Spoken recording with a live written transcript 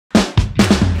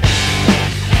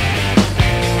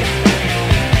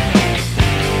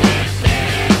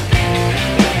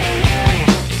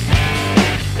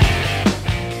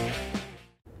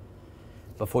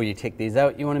Before you take these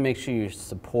out, you want to make sure you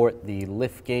support the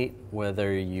liftgate,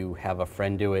 whether you have a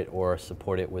friend do it or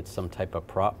support it with some type of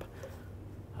prop.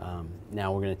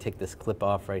 Now we're going to take this clip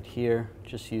off right here.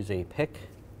 Just use a pick.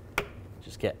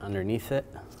 Just get underneath it.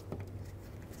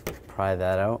 Pry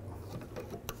that out.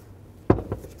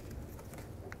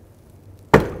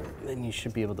 Then you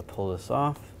should be able to pull this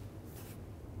off.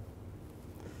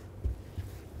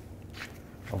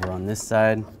 Over on this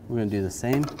side, we're going to do the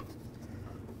same.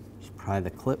 Just pry the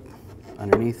clip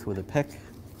underneath with a pick.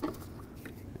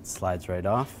 It slides right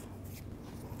off.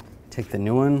 Take the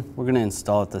new one. We're going to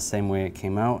install it the same way it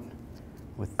came out,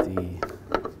 with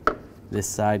this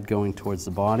side going towards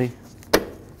the body.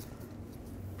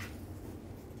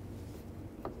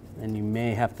 And you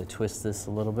may have to twist this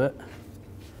a little bit.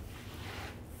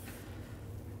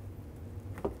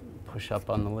 Push up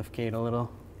on the liftgate a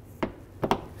little.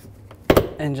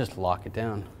 And just lock it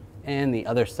down. And the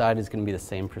other side is going to be the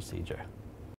same procedure.